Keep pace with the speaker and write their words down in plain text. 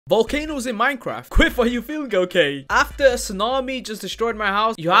Volcanoes in Minecraft. Quiff, are you feeling okay? After a tsunami just destroyed my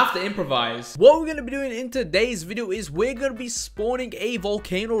house, you have to improvise. What we're going to be doing in today's video is we're going to be spawning a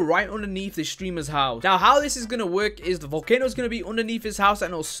volcano right underneath the streamer's house. Now, how this is going to work is the volcano is going to be underneath his house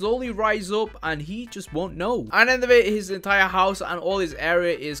and it'll slowly rise up and he just won't know. And at the end of it, his entire house and all his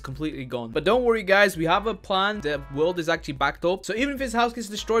area is completely gone. But don't worry, guys. We have a plan. The world is actually backed up. So even if his house gets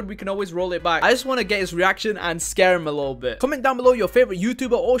destroyed, we can always roll it back. I just want to get his reaction and scare him a little bit. Comment down below your favorite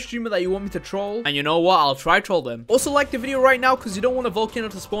YouTuber or streamer that you want me to troll, and you know what, I'll try troll them. Also like the video right now because you don't want a volcano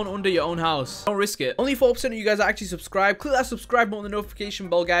to spawn under your own house. Don't risk it. Only 4% of you guys are actually subscribed. Click that subscribe button and the notification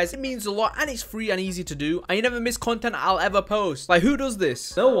bell, guys. It means a lot and it's free and easy to do, and you never miss content I'll ever post. Like, who does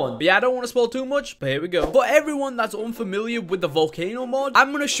this? No one. But yeah, I don't want to spoil too much, but here we go. For everyone that's unfamiliar with the volcano mod,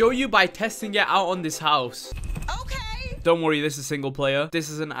 I'm gonna show you by testing it out on this house. Okay. Don't worry, this is single player.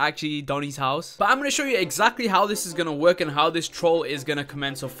 This isn't actually Donnie's house. But I'm going to show you exactly how this is going to work and how this troll is going to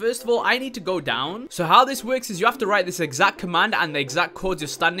commence. So first of all, I need to go down. So how this works is you have to write this exact command and the exact codes you're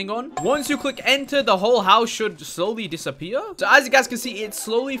standing on. Once you click enter, the whole house should slowly disappear. So as you guys can see, it's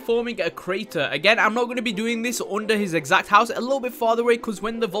slowly forming a crater. Again, I'm not going to be doing this under his exact house, a little bit farther away, because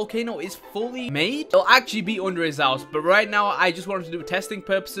when the volcano is fully made, it'll actually be under his house. But right now, I just wanted to do testing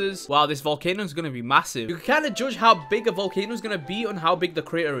purposes. Wow, this volcano is going to be massive. You can kind of judge how big a volcano is going to be on how big the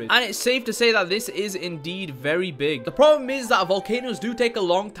crater is, and it's safe to say that this is indeed very big. The problem is that volcanoes do take a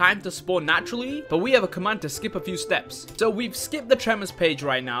long time to spawn naturally, but we have a command to skip a few steps. So we've skipped the tremors page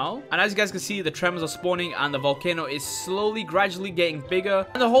right now, and as you guys can see, the tremors are spawning and the volcano is slowly gradually getting bigger,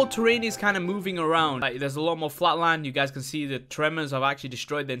 and the whole terrain is kind of moving around. Like, there's a lot more flat land. You guys can see the tremors have actually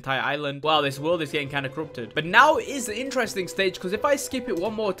destroyed the entire island. Wow, this world is getting kind of corrupted. But now is the interesting stage, because if I skip it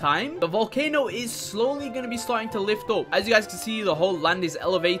one more time, the volcano is slowly going to be starting to lift up. As you guys can see, the whole land is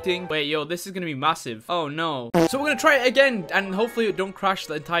elevating. Wait, yo, this is gonna be massive. Oh no. So we're gonna try it again, and hopefully it don't crash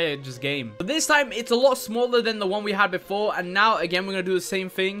the entire game. But this time it's a lot smaller than the one we had before, and now again we're gonna do the same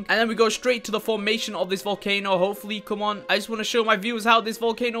thing, and then we go straight to the formation of this volcano. Hopefully, come on, I just want to show my viewers how this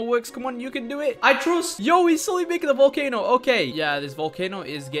volcano works. Come on, you can do it. I trust. Yo, he's slowly making the volcano. Okay, yeah, this volcano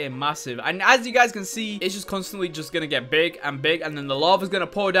is getting massive, and as you guys can see, it's just constantly just gonna get big, and then the lava is gonna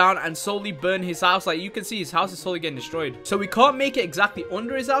pour down and slowly burn his house. Like, you can see his house is slowly getting destroyed. So we can't make it exactly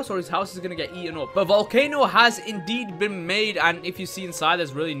under his house or his house is gonna get eaten up. But volcano has indeed been made, and if you see inside,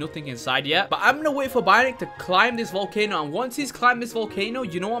 there's really nothing inside yet. But I'm gonna wait for Bionic to climb this volcano, and once he's climbed this volcano,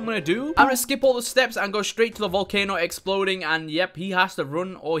 you know what I'm gonna do? I'm gonna skip all the steps and go straight to the volcano exploding, and yep, he has to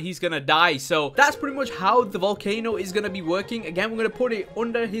run or he's gonna die. So that's pretty much how the volcano is gonna be working. Again, we're gonna put it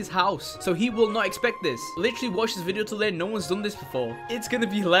under his house, so he will not expect this. Literally watch this video till then. No one's done this before. It's gonna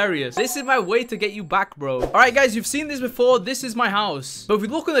be hilarious. This is my way to get you back, bro. Alright guys, you've seen this before. This is my house. But if we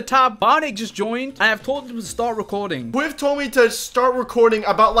look on the tab, Bionic just joined, and I've told him to start recording. Quiff told me to start recording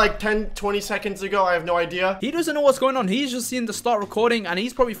about like 10-20 seconds ago. I have no idea. He doesn't know what's going on. He's just seen the start recording, and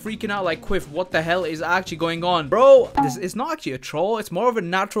he's probably freaking out like, Quiff, what the hell is actually going on? Bro, this is not actually a troll. It's more of a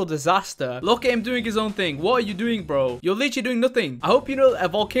natural disaster. Look at him doing his own thing. What are you doing, bro? You're literally doing nothing. I hope you know a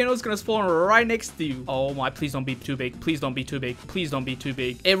volcano is gonna spawn right next to you. Oh my, please don't be too big. Please don't be too big. Please don't be too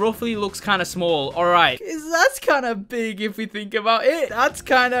big. It roughly looks kind of small. All right. That's kind of big if we think about it. That's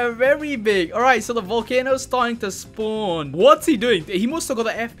kind of very big. All right, so the volcano is starting to spawn. What's he doing? He must have got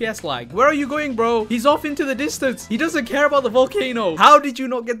the FPS lag. Where are you going, bro? He's off into the distance. He doesn't care about the volcano. How did you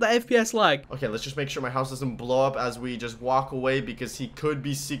not get the FPS lag? Okay, let's just make sure my house doesn't blow up as we just walk away, because he could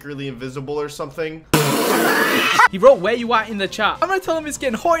be secretly invisible or something. He wrote where you at in the chat. I'm gonna tell him it's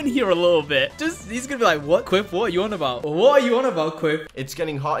getting hot in here a little bit. He's gonna be like, what, Quiff? What are you on about? What are you on about, Quiff? It's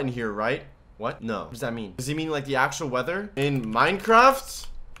getting hot in here, right? What? No. What does that mean? Does he mean like the actual weather in Minecraft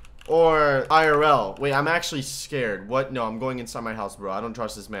or IRL? Wait, I'm actually scared. What? No, I'm going inside my house, bro. I don't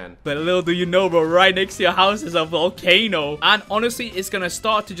trust this man. But little do you know, bro, right next to your house is a volcano. And honestly, it's gonna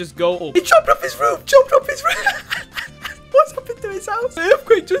start to just go up. He jumped off his roof. Jumped off his roof. What's happened to his house? The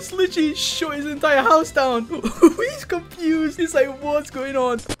earthquake just literally shut his entire house down. He's confused. He's like, what's going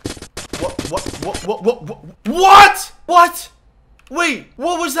on? What? Wait,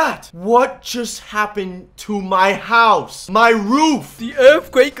 what was that? What just happened to my house? My roof? The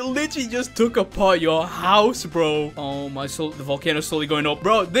earthquake literally just took apart your house, bro. Oh my soul, the volcano's slowly going up.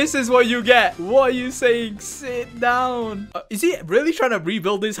 Bro, this is what you get. What are you saying? Sit down. Is he really trying to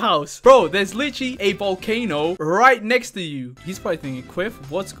rebuild his house? Bro, there's literally a volcano right next to you. He's probably thinking, Quiff,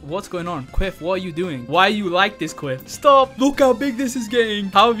 what's going on? Quiff, what are you doing? Why are you like this, Quiff? Stop. Look how big this is getting.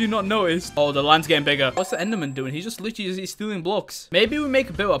 How have you not noticed? Oh, the land's getting bigger. What's the Enderman doing? He's just literally stealing blocks. this? Maybe we make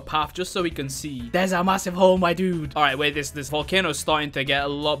a bit of a path just so we can see. There's a massive hole, my dude. All right, wait, this volcano is starting to get a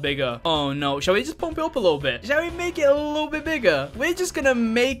lot bigger. Oh no, shall we just pump it up a little bit? Shall we make it a little bit bigger? We're just gonna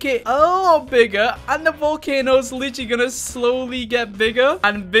make it a lot bigger, and the volcano's literally gonna slowly get bigger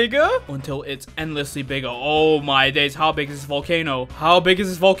and bigger until it's endlessly bigger. Oh my days, how big is this volcano? How big is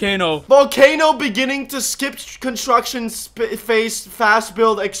this volcano? Volcano beginning to skip construction phase, fast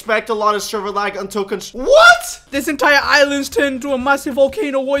build, expect a lot of server lag until what? This entire island's turned into a massive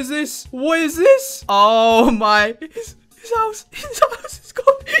volcano. What is this? What is this? Oh my. His house is gone.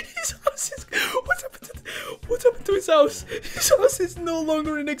 His house is... What's happened to his house? His house is no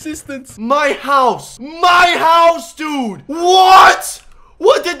longer in existence. My house, dude. What?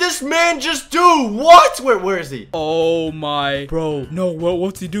 What did this man just do? What? Where is he? Oh my, bro. No,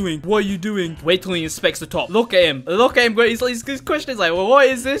 what's he doing? What are you doing? Wait till he inspects the top. Look at him. Look at him. His question is like, well, what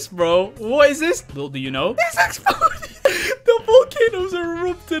is this, bro? What is this? Little do you know, it's exploding. The volcano's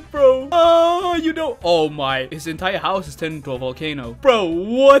erupted, bro. Oh, you know. Oh my, his entire house is turned into a volcano. Bro,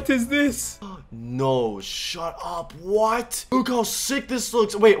 what is this? No, shut up. What? Look how sick this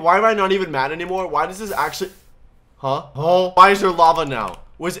looks. Wait, why am I not even mad anymore? Why does this actually... Huh? Oh, why is there lava now?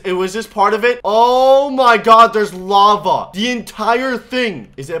 Was this part of it? Oh my god, there's lava. The entire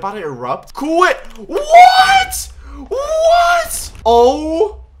thing. Is it about to erupt? Quit. What? What?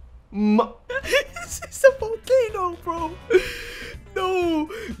 Oh my... It's a volcano, bro. No.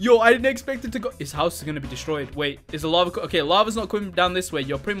 Yo, I didn't expect it to go. His house is gonna be destroyed. Wait, is the lava... Okay, lava's not coming down this way.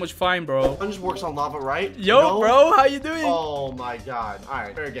 You're pretty much fine, bro. One just works on lava, right? Yo, no? Bro, how you doing? Oh my god. All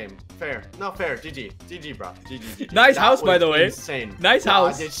right, fair game. Fair. No, fair. GG, bro. GG. Nice house, by the way. Insane. Nice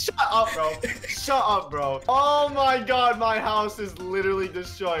house. Shut up, bro. Shut up, bro. Oh my god, my house is literally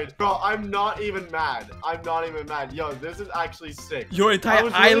destroyed. Bro, I'm not even mad. I'm not even mad. Yo, this is actually sick. Your entire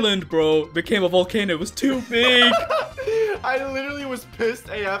island, bro, became a volcano. It was too big. I literally was pissed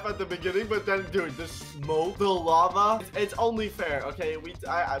AF at the beginning, but then, dude, the smoke, the lava, it's only fair, okay?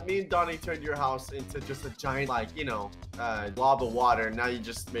 Me and Donnie turned your house into just a giant, like, you know, lava water. Now you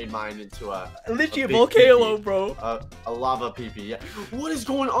just made mine into literally a volcano, bro. A lava pee-pee. Yeah. What is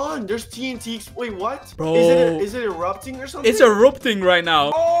going on? There's TNT. Wait, what? Bro, is it erupting or something? It's erupting right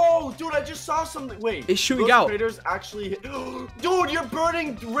now. Oh, dude, I just saw something. Wait, it's shooting out. Craters actually hit. Dude, you're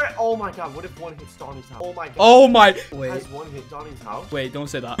burning. Oh my god, what if one hits Donnie's house? Oh my god. Oh my. Wait. Has one hit Donnie's house? Wait, don't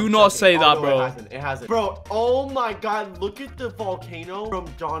say that. Do not say that, no, bro. It hasn't. Bro, oh my god, look at the volcano from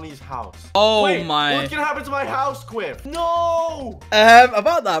Donnie's house. Oh wait, my. What's gonna happen to my house, Quiff? No.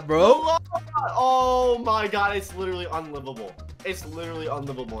 About that, bro. Oh my god, it's literally unlivable. It's literally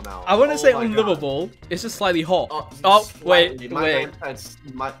unlivable now. I wouldn't say unlivable. God. It's just slightly hot. Wait.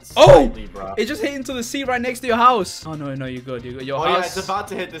 Slightly, bro. It just hit into the sea right next to your house. Oh no, you're good. Your house. Yeah, it's about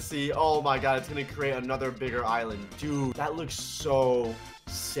to hit the sea. Oh my god, it's gonna create another bigger island, dude. That looks so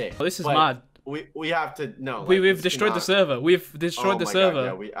sick. Oh, this is mad. We have to we've destroyed the server. We've destroyed the server. God,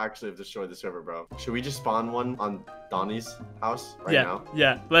 yeah, we actually have destroyed the server, bro. Should we just spawn one on Donnie's house now?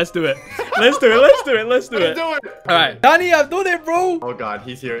 Yeah, let's do it. Let's do it. All right, Donnie, I've done it, bro. Oh god,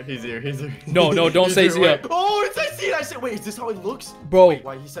 he's here. No, don't say he's here. Oh, it's I see it. I said, wait, is this how it looks, bro? Wait,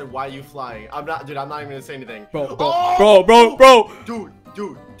 why he said, why are you flying? I'm not even gonna say anything, bro.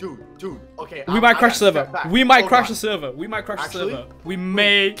 Dude. Okay, we might crash the server. We might crash the server. We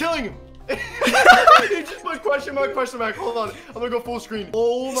may killing him. He just put question mark. Hold on, I'm gonna go full screen.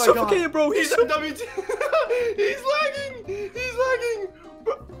 Oh my god, bro. He's WT. He's lagging.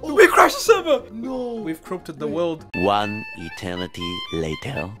 Oh. We crashed the server. No, we've corrupted the world. One eternity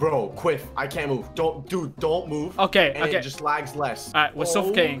later. Bro, Quiff, I can't move. Don't move. Okay. It just lags less. All right, we're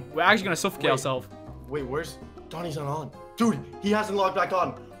suffocating. We're actually gonna suffocate ourselves. Wait, where's Donnie's not on? Dude, he hasn't logged back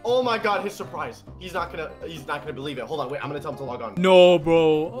on. Oh my god, his surprise. He's not gonna believe it. Hold on, wait, I'm gonna tell him to log on. No,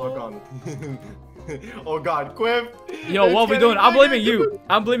 bro. Log on. Oh god, Quiff. Yo, what are we doing? I'm blaming you.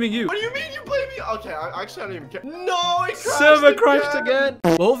 What do you mean you blame me? Okay, I don't even care. No, it crashed. Server crashed again.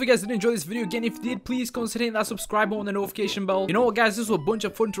 Well, hope you guys did enjoy this video. Again, if you did, please consider hitting that subscribe button and the notification bell. You know what, guys, this was a bunch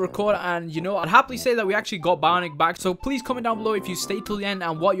of fun to record, and you know, I'd happily say that we actually got Bionic back. So please comment down below if you stayed till the end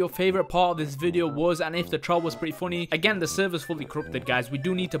and what your favorite part of this video was, and if the troll was pretty funny. Again, the server's fully corrupted, guys. We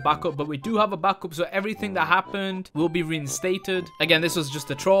do need to back up, but we do have a backup, so everything that happened will be reinstated. Again, this was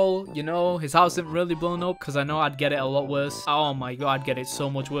just a troll. You know, his house didn't really blown up because I know I'd get it a lot worse. Oh my god, I'd get it so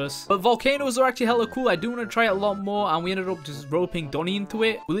much worse. But volcanoes are actually hella cool. I do want to try it a lot more, and we ended up just roping Donnie into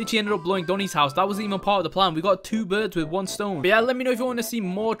it. We literally ended up blowing Donnie's house. That wasn't even part of the plan. We got 2 birds with 1 stone. But yeah, let me know if you want to see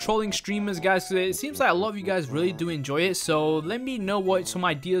more trolling streamers, guys, because it seems like a lot of you guys really do enjoy it. So let me know what some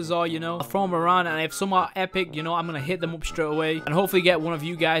ideas are, you know. I'll throw them around, and if some are epic, you know, I'm gonna hit them up straight away, and hopefully get one of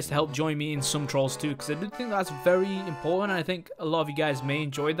you guys to help join me in some trolls too, because I do think that's very important, and I think a lot of you guys may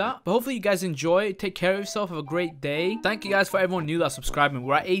enjoy that. But hopefully you guys enjoy. Take care of yourself. Have a great day. Thank you guys for everyone new that's subscribing.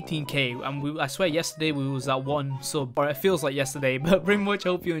 We're at 18k, and I swear yesterday we was at 1 sub, or it feels like yesterday. But pretty much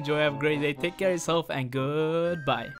hope you enjoy. Have a great day. Take care of yourself, and goodbye.